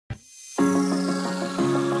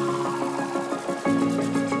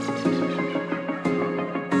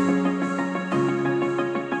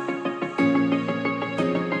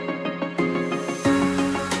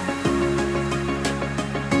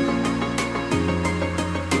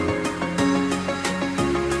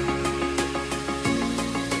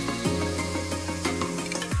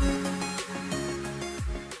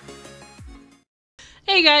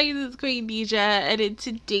Hey guys, it's Queendija, and in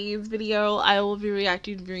today's video, I will be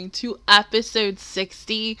reacting to episode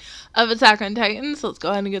 60 of Attack on Titan. So let's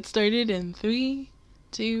go ahead and get started in 3,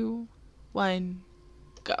 2, 1,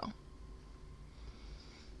 go.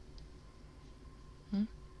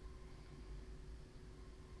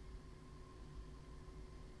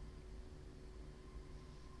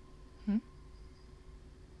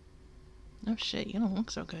 Oh shit, you don't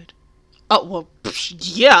look so good. Oh, well,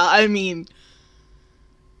 yeah, I mean...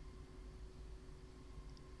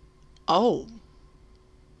 Oh.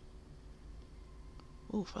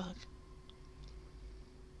 Oh, fuck.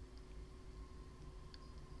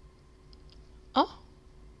 Oh.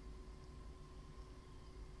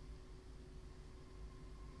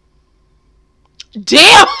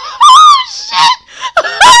 Damn! Oh, shit!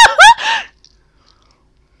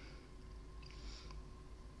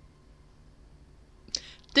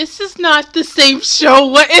 This is not the same show.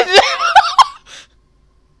 What is it?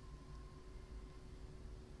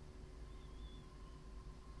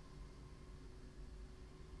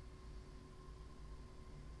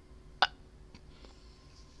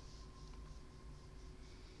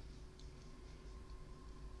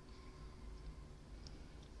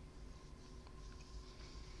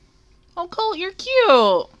 Oh, Colt, you're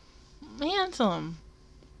cute. Handsome.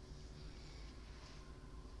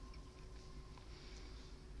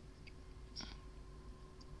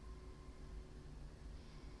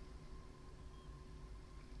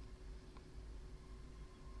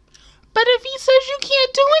 But if he says you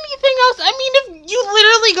can't do anything else, I mean, if you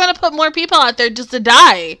literally gonna put more people out there just to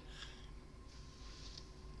die.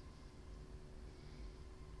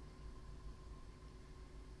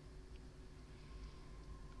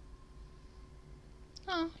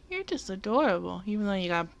 Oh, you're just adorable, even though you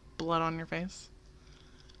got blood on your face.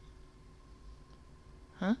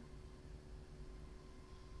 Huh?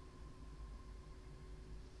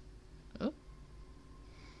 Oh.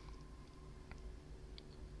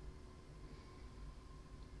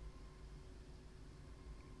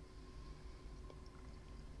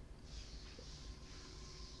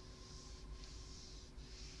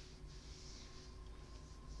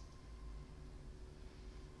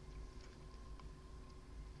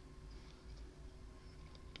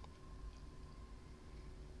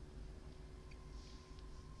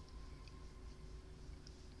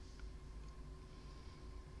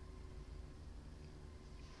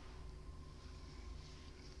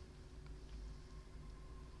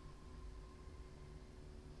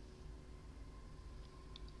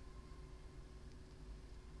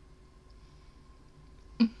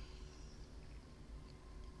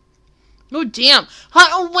 Oh, damn.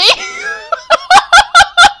 Huh, wait.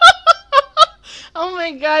 Oh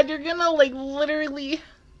my god, you're gonna, like, literally...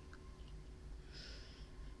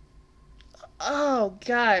 Oh,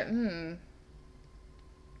 god.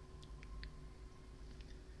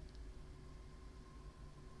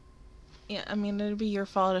 Yeah, I mean, it'd be your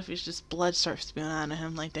fault if it's just blood starts spewing out of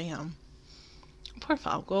him. Like, damn. Poor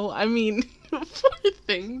Falco. I mean, poor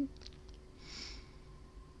thing.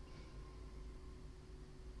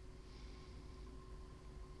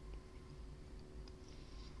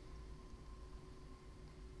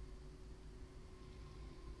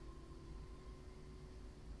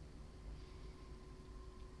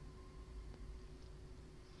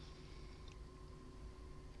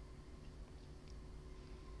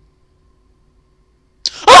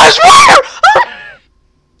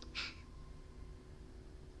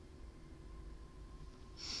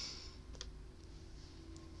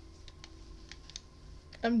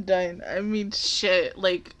 I'm done. I mean, shit.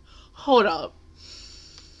 Like, hold up.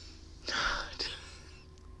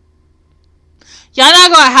 Y'all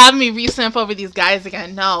not gonna have me re-simp over these guys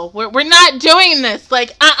again. No. We're not doing this.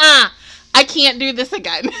 Like, I can't do this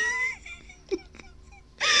again.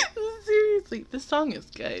 Seriously, this song is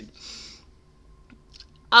good.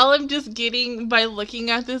 All I'm just getting by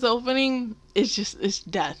looking at this opening is just, it's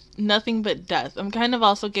death. Nothing but death. I'm kind of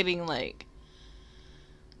also getting, like,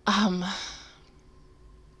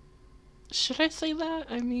 should I say that?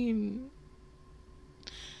 I mean,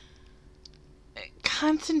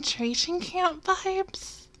 concentration camp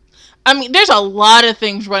vibes? I mean, there's a lot of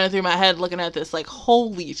things running through my head looking at this. Like,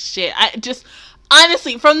 holy shit. I just,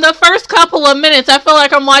 honestly, from the first couple of minutes, I feel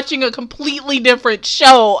like I'm watching a completely different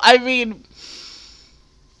show. I mean,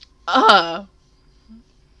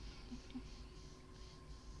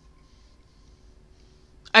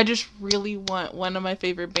 I just really want one of my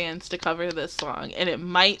favorite bands to cover this song. And it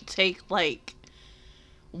might take, like,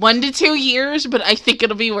 1 to 2 years, but I think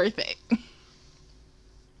it'll be worth it.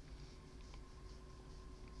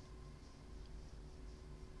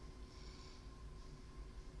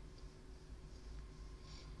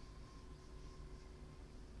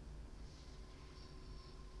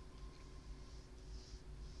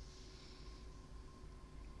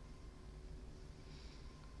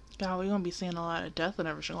 God, we're gonna be seeing a lot of death in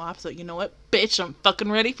every single episode. You know what? Bitch, I'm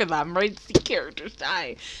fucking ready for that. I'm ready to see characters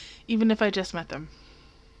die. Even if I just met them.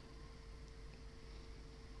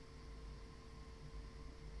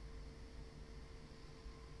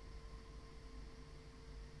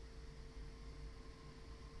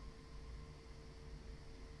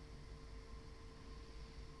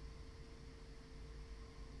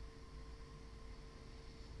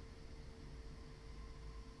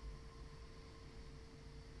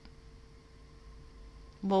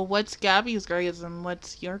 Well, what's Gabby's grades and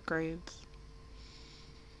what's your grades?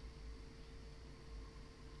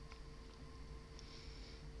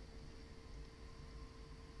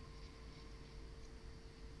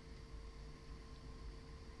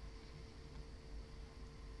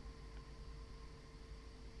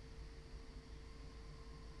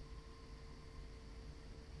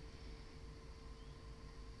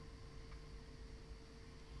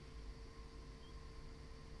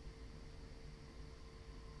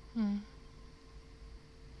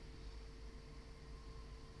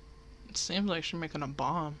 It seems like she's making a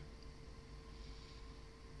bomb.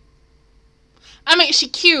 I mean, she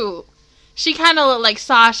cute. She kind of look like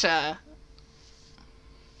Sasha.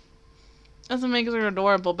 Doesn't make her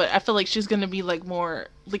adorable, but I feel like she's gonna be like more,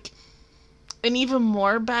 like, an even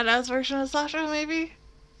more badass version of Sasha, maybe?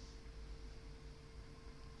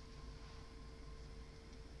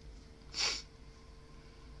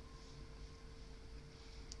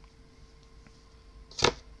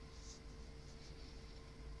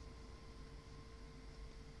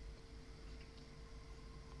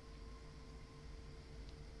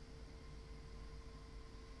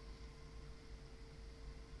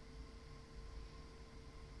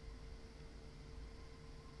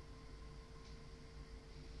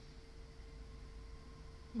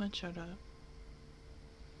 What shut up?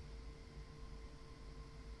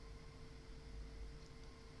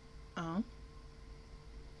 Oh.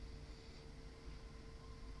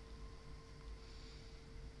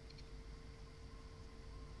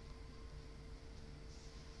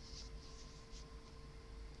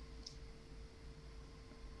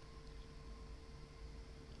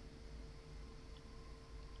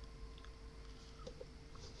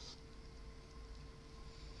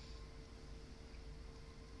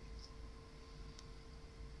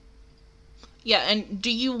 Yeah, and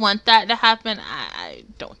do you want that to happen? I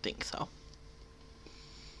don't think so.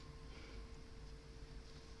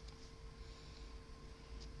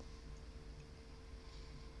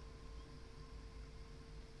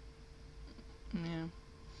 Yeah.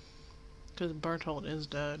 Because Bertolt is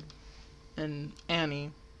dead. And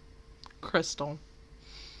Annie. Crystal.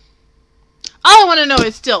 All I want to know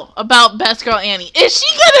is still about Best Girl Annie. Is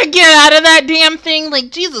she gonna get out of that damn thing?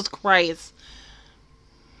 Like, Jesus Christ.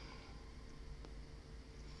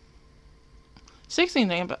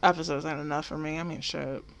 16 episodes ain't enough for me. I mean,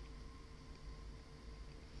 shit.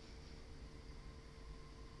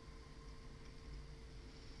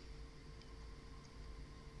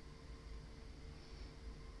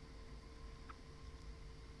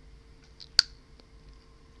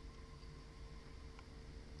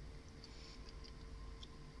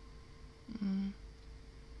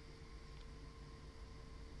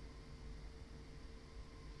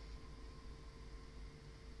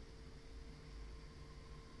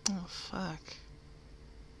 Oh, fuck.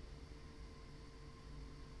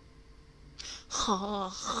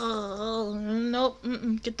 Nope.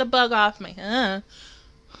 Get the bug off me.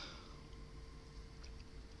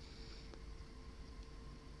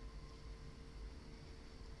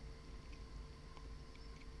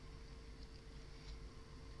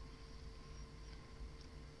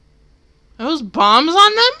 Those bombs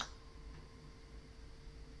on them?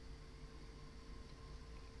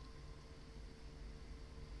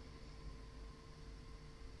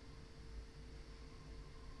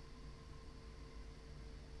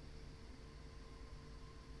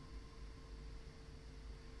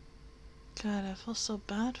 God, I feel so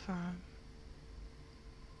bad for him.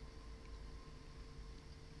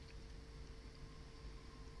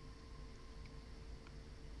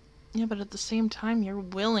 Yeah, but at the same time, you're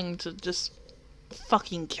willing to just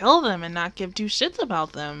fucking kill them and not give two shits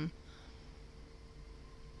about them.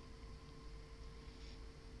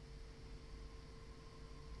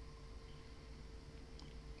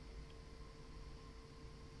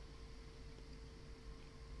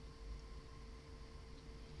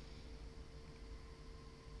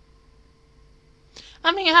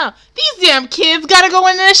 I mean, how? These damn kids gotta go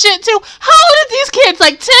into this shit too. How old are these kids?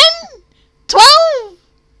 Like 10? 12?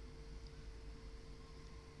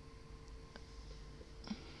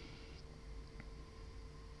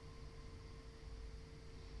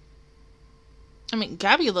 I mean,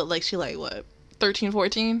 Gabby looked like she like, what, 13,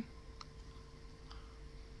 14?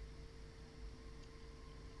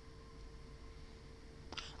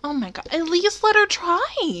 Oh my god, at least let her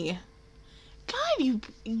try. God,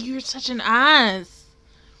 you're such an ass.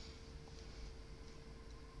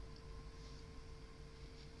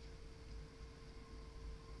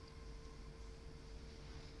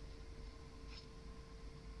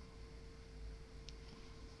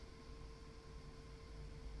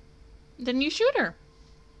 Then you shoot her.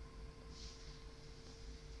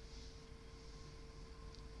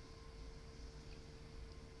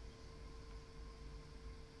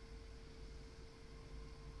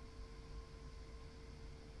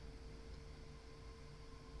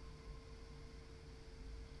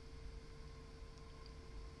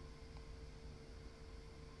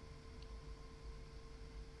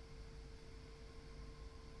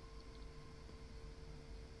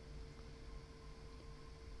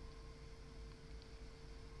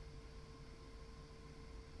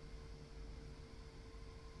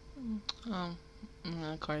 Oh,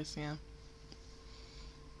 of course, yeah.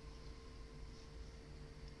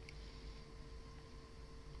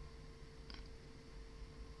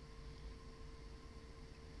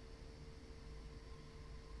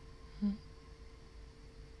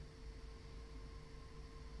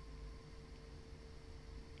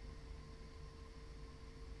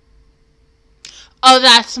 Oh,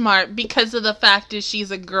 that's smart. Because of the fact that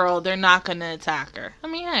she's a girl, they're not going to attack her. I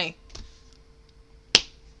mean, hey.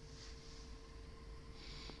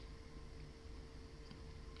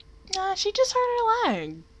 Nah, she just hurt her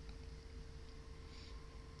leg.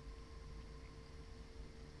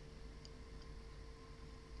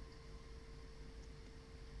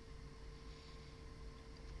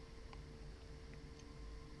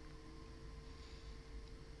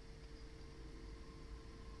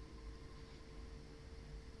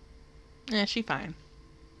 Yeah, she fine.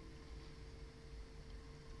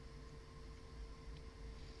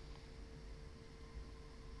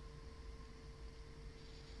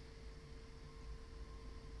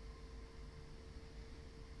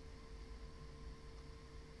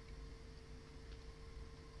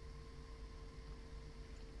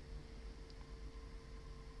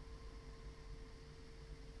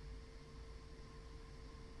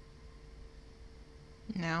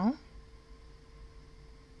 Now?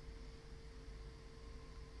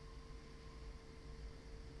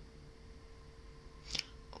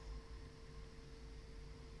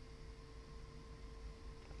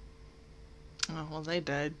 Oh, well, they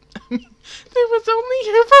died. They was only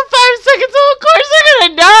here for 5 seconds, so of course they're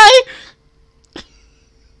gonna die!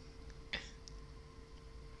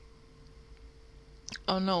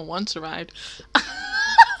 Oh no, one survived.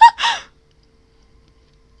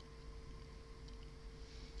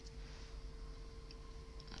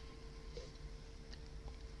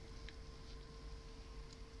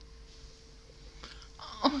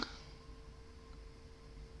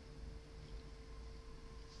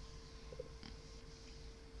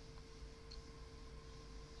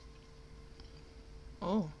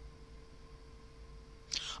 Oh.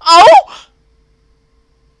 Oh!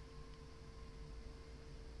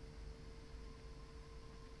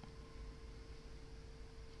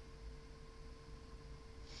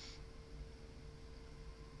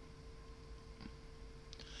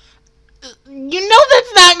 You know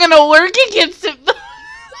that's not gonna work against him.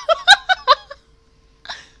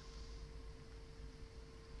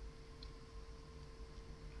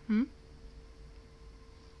 Hmm?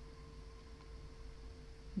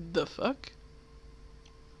 The fuck?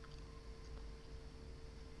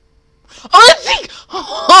 Oh, let's see!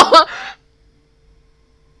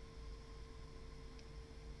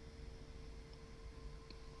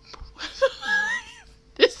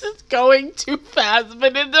 This is going too fast,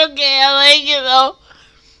 but it's okay. I like it though.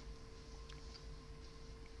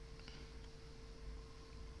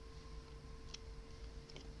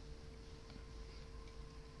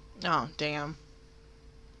 Oh, damn.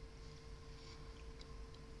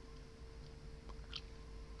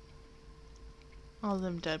 All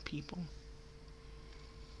them dead people.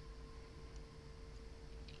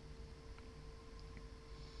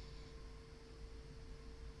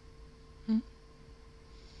 Hmm?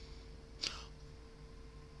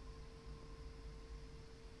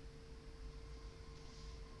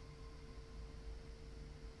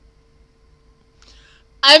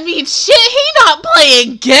 I mean, shit, he not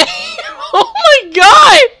playing game. Oh my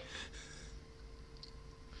god.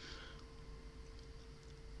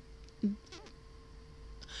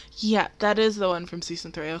 Yeah, that is the one from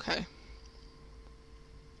season 3. Okay.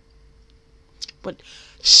 But,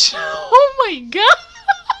 oh my god.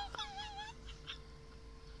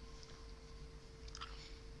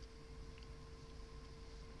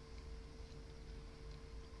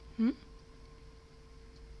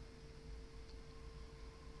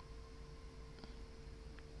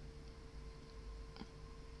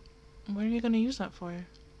 What are you gonna use that for?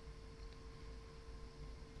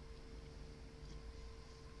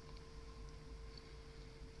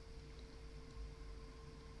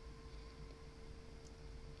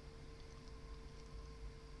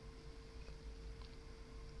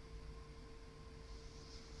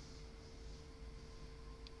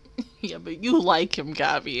 Yeah, but you like him,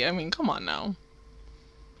 Gabby. I mean, come on now.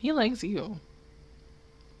 He likes you.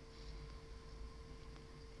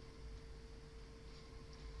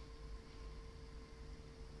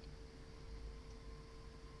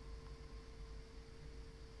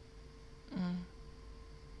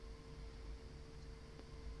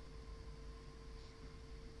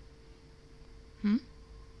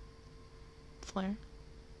 Flare.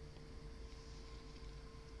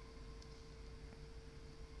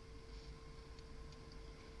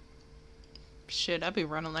 Shit, I'd be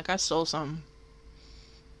running like I stole something.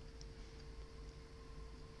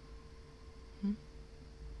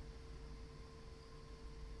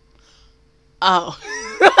 Oh.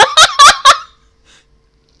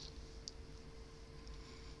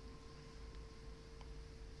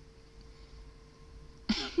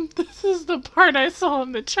 This is the part I saw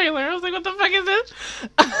in the trailer. I was like, what the fuck is this?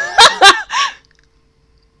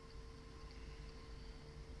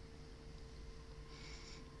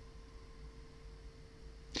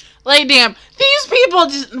 Like, damn. These people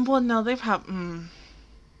just... Well, no, they've had...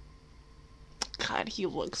 God, he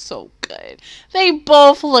looks so good. They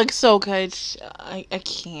both look so good. I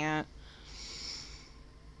can't.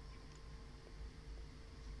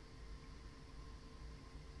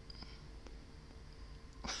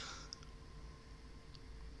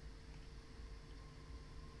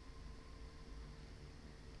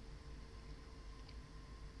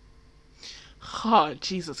 Oh,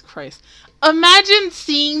 Jesus Christ. Imagine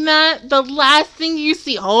seeing that. The last thing you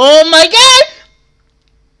see. Oh my God!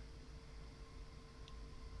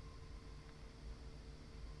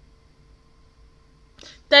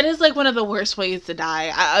 That is like one of the worst ways to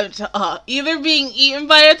die. Either being eaten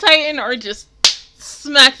by a titan or just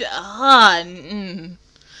smacked.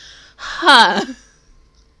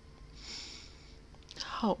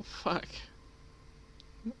 Oh, fuck.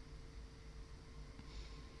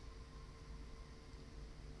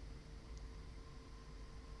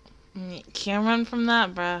 Can't run from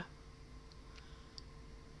that, bruh.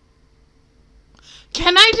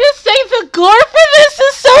 Can I just say the gore for this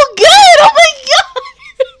is so good? Oh my God!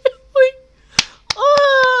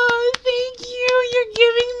 Oh, thank you. You're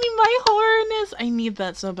giving me my horrorness. I need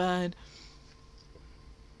that so bad.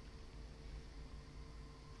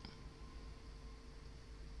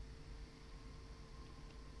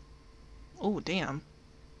 Oh, damn.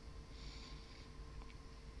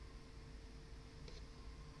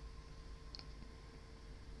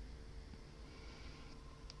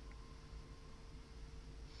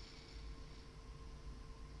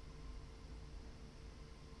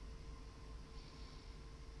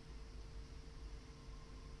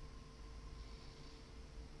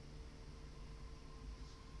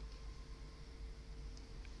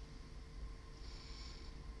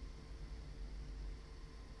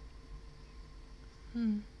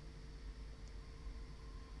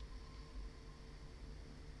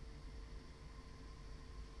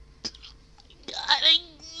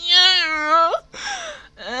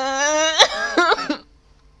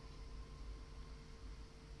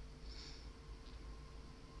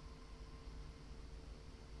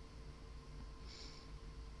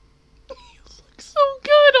 So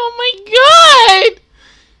good, oh my God!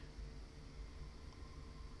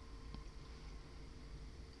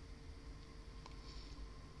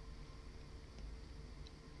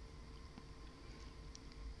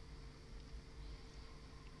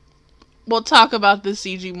 We'll talk about the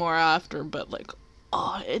CG more after, but like,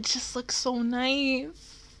 oh, it just looks so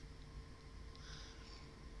nice.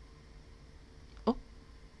 Oh.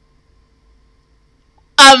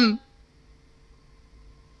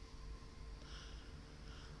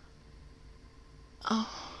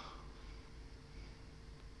 Oh.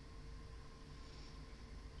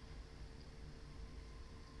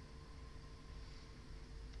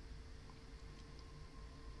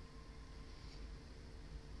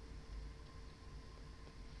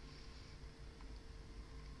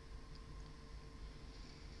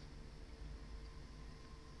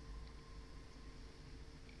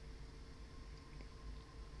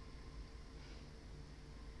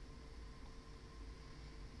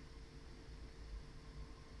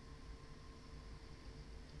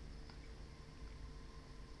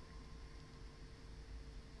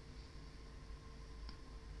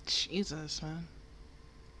 Jesus, man.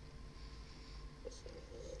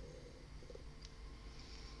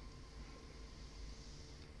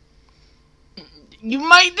 You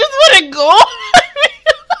might just want to go.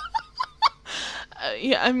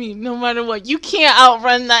 Yeah, I mean, no matter what, you can't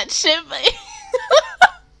outrun that shit.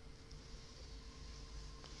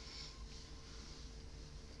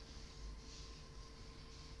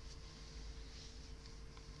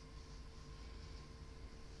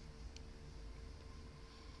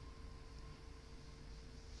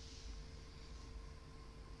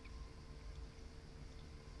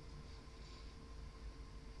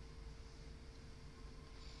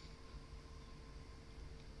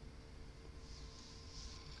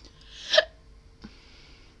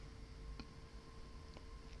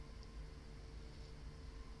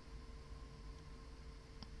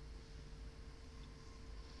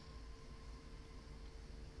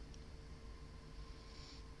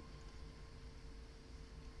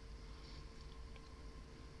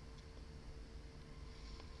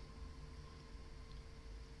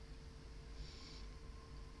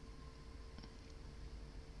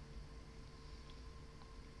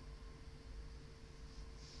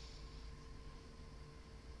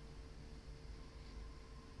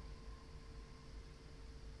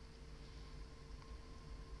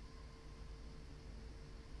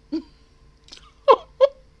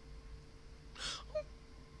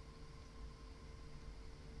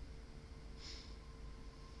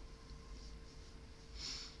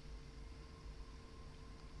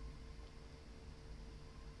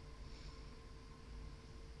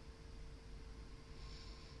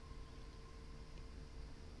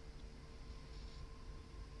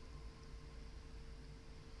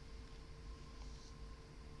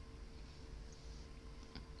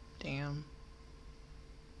 Damn.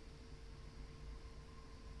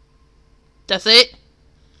 That's it?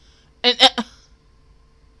 And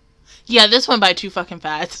yeah, this went by too fucking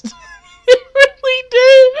fast. It really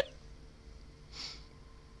did.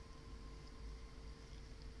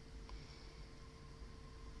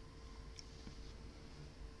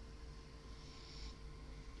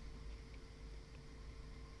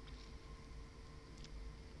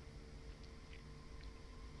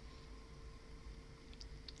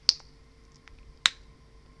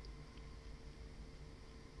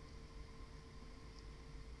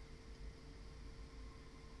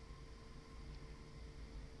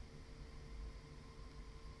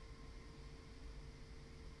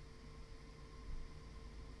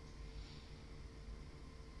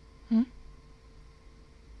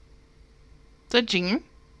 Is that Gene?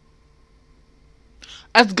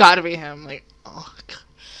 That's gotta be him. Like, oh, God.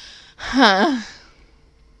 Huh.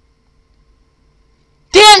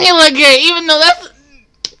 Damn, he look good. Even though that's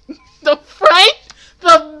the front,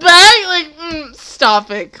 the back. Like, stop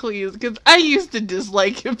it, please. Because I used to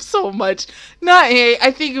dislike him so much. Not hey,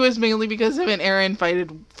 I think it was mainly because him and Aaron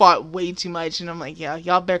fought way too much. And I'm like, yeah,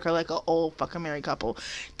 y'all bicker like an old fucking married couple.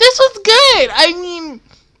 This was good. I mean,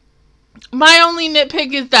 my only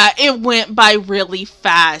nitpick is that it went by really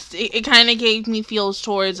fast. It kind of gave me feels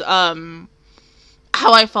towards how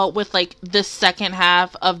I felt with like the second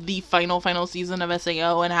half of the final season of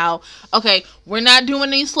SAO, and how, okay, we're not doing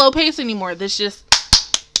any slow pace anymore. This just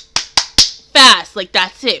fast, like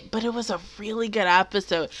that's it. But it was a really good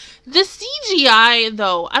episode. The CGI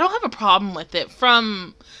though, I don't have a problem with it,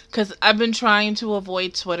 because I've been trying to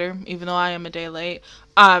avoid Twitter, even though I am a day late.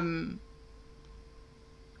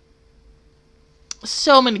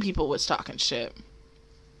 So many people was talking shit.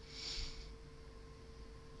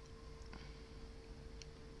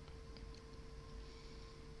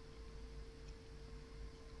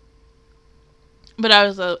 But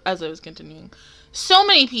as I was continuing, so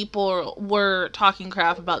many people were talking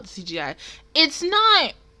crap about the CGI. It's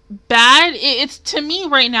not bad. It's, to me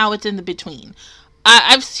right now, it's in the between.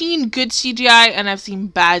 I've seen good CGI and I've seen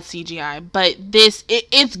bad CGI, but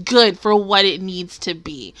it's good for what it needs to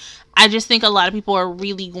be. I just think a lot of people are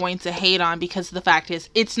really going to hate on, because the fact is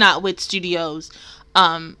it's not with studios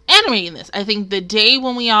animating this. I think the day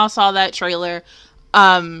when we all saw that trailer,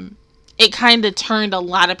 it kind of turned a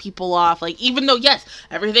lot of people off. Like, even though, yes,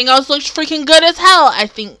 everything else looks freaking good as hell, I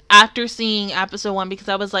think after seeing episode 1, because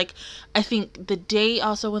I was like, I think the day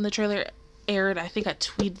also when the trailer aired, I think I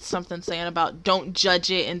tweeted something saying about don't judge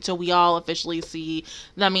it until we all officially see.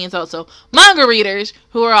 That means also manga readers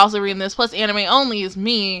who are also reading this, plus anime only is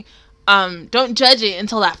me, don't judge it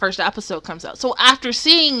until that first episode comes out. So after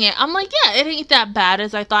seeing it, I'm like, yeah, it ain't that bad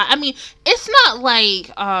as I thought. I mean, it's not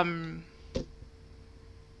like,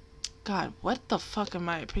 God, what the fuck in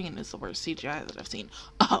my opinion is the worst CGI that I've seen?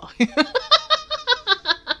 Oh.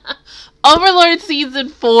 Overlord Season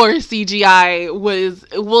 4 CGI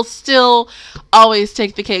will still always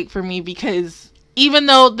take the cake for me, because even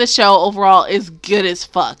though the show overall is good as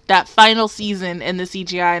fuck, that final season and the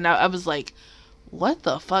CGI, and I was like, what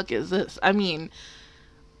the fuck is this? I mean,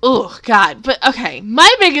 oh god. But okay,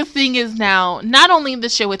 my biggest thing is now not only the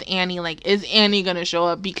show with Annie, like, is Annie gonna show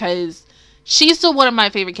up? Because she's still one of my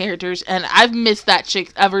favorite characters, and I've missed that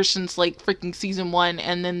chick ever since, like, freaking season 1,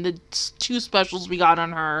 and then the 2 specials we got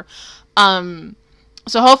on her.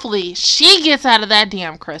 So hopefully she gets out of that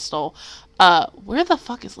damn crystal. Where the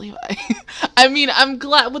fuck is Levi? I mean, I'm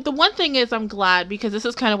glad. But the one thing is, I'm glad because this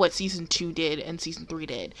is kind of what season 2 did and season 3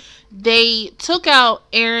 did. They took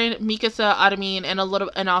out Eren, Mikasa, Armin, and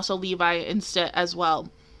also Levi instead as well.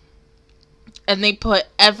 And they put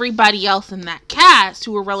everybody else in that cast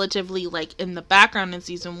who were relatively, like, in the background in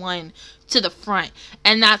season 1 to the front.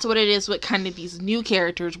 And that's what it is with kind of these new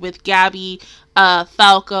characters with Gabby,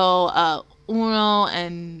 Falco, Uno,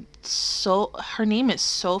 and her name is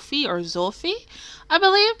Sophie or Zolfi, I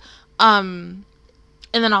believe. And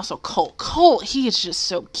then also Colt. Colt, he is just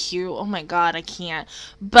so cute. Oh my god, I can't.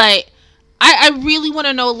 But I really want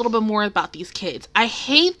to know a little bit more about these kids. I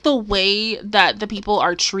hate the way that the people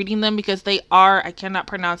are treating them because they are, I cannot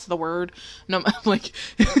pronounce the word, no, like,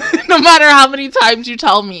 no matter how many times you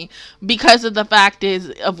tell me, because of the fact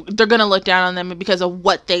is, they're going to look down on them because of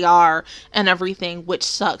what they are and everything, which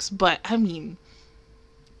sucks. But, I mean,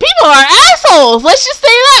 people are assholes! Let's just say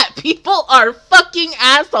that! People are fucking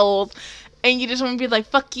assholes! And you just want to be like,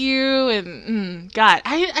 fuck you, and, God,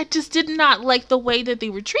 I just did not like the way that they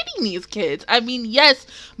were treating these kids. I mean, yes,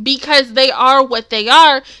 because they are what they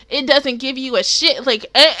are, it doesn't give you a shit, like,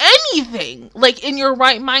 anything, like, in your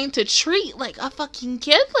right mind to treat, like, a fucking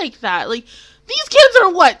kid like that. Like, these kids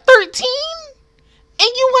are, what, 13? And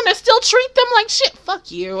you want to still treat them like shit? Fuck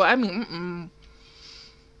you. I mean,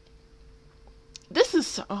 This is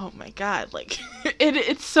so, oh my god, like,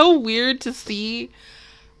 it's so weird to see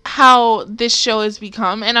how this show has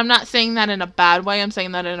become, and I'm not saying that in a bad way, I'm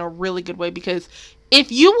saying that in a really good way, because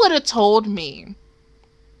if you would have told me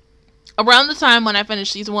around the time when I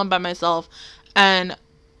finished season 1 by myself, and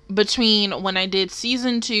between when I did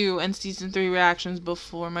season 2 and season 3 reactions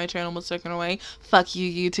before my channel was taken away, fuck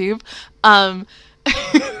you, YouTube,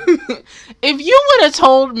 if you would have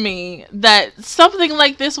told me that something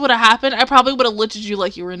like this would have happened, I probably would have looked at you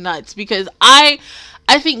like you were nuts, because I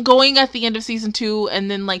think going at the end of season 2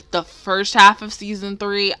 and then, like, the first half of season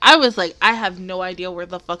 3, I was like, I have no idea where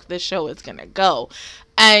the fuck this show is gonna go.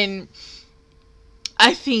 And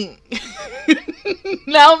I think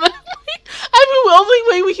now that, like, I mean, the only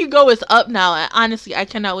way we can go is up now. And honestly, I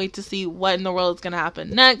cannot wait to see what in the world is gonna happen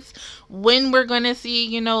next. When we're gonna see,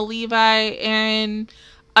 you know, Levi, Eren,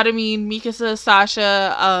 Mikasa,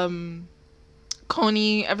 Sasha,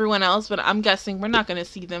 Coney, everyone else, but I'm guessing we're not going to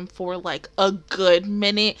see them for, like, a good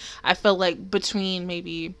minute. I feel like between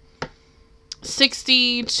maybe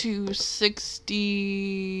 60 to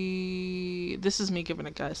 60, this is me giving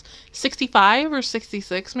a guess, 65 or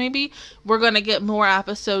 66 maybe, we're going to get more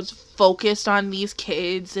episodes focused on these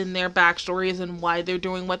kids and their backstories and why they're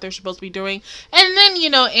doing what they're supposed to be doing. And then, you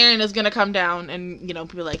know, Eren is going to come down and, you know,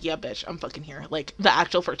 be like, yeah, bitch, I'm fucking here. Like, the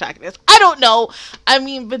actual protagonist. I don't know. I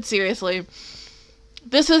mean, but seriously,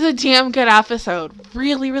 this is a damn good episode.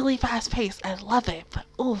 Really, really fast paced. I love it. But,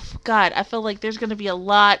 oof, God, I feel like there's going to be a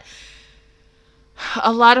lot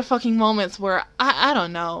of fucking moments where, I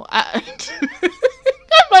don't know. I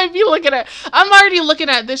might be I'm already looking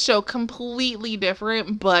at this show completely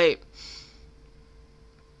different, but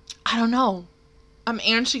I don't know. I'm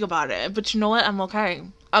antsy about it, but you know what? I'm okay.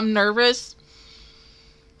 I'm nervous.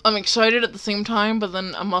 I'm excited at the same time, but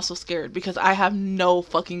then I'm also scared because I have no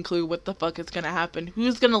fucking clue what the fuck is gonna happen.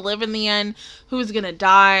 Who's gonna live in the end? Who's gonna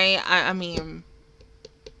die? I mean,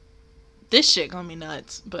 this shit gonna be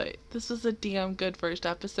nuts, but this was a damn good first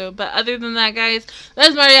episode. But other than that, guys,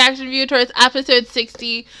 that's my reaction review towards episode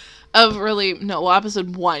 60 of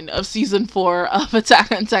episode 1 of season 4 of Attack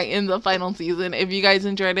on Titan, the final season. If you guys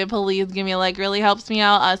enjoyed it, please give me a like, really helps me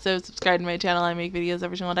out. Also, subscribe to my channel. I make videos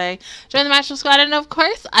every single day. Join the Master Squad, and of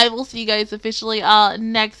course, I will see you guys officially all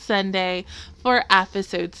next Sunday for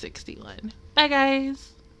episode 61. Bye, guys.